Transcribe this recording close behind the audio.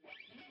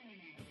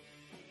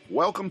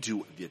Welcome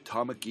to the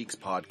Atomic Geeks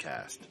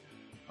podcast.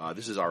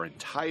 This is our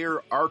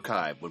entire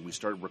archive when we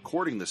started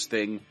recording this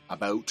thing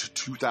about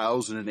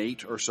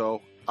 2008 or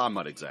so. I'm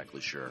not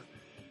exactly sure.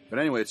 But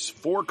anyway, it's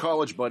four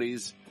college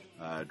buddies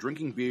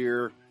drinking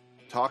beer,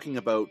 talking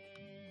about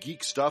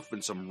geek stuff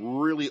and some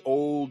really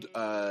old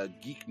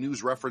geek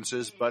news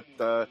references, but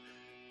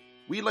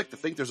we like to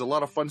think there's a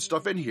lot of fun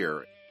stuff in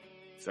here.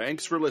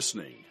 Thanks for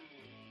listening,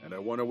 and I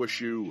want to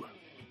wish you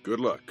good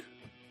luck.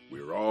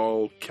 We're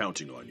all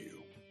counting on you.